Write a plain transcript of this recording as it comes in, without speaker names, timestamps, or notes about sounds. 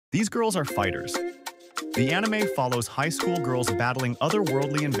These girls are fighters. The anime follows high school girls battling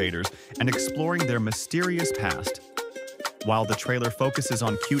otherworldly invaders and exploring their mysterious past. While the trailer focuses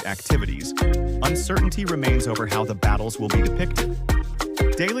on cute activities, uncertainty remains over how the battles will be depicted.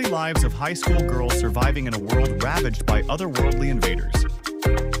 Daily lives of high school girls surviving in a world ravaged by otherworldly invaders.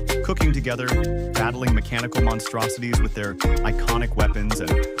 Cooking together, battling mechanical monstrosities with their iconic weapons,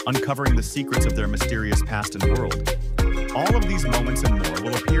 and uncovering the secrets of their mysterious past and world. All of these moments and more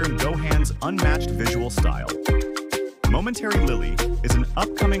will appear in Gohan's unmatched visual style. Momentary Lily is an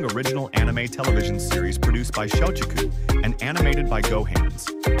upcoming original anime television series produced by Shochiku and animated by Gohans.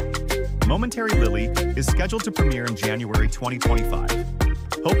 Momentary Lily is scheduled to premiere in January 2025.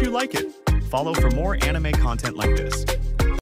 Hope you like it. Follow for more anime content like this.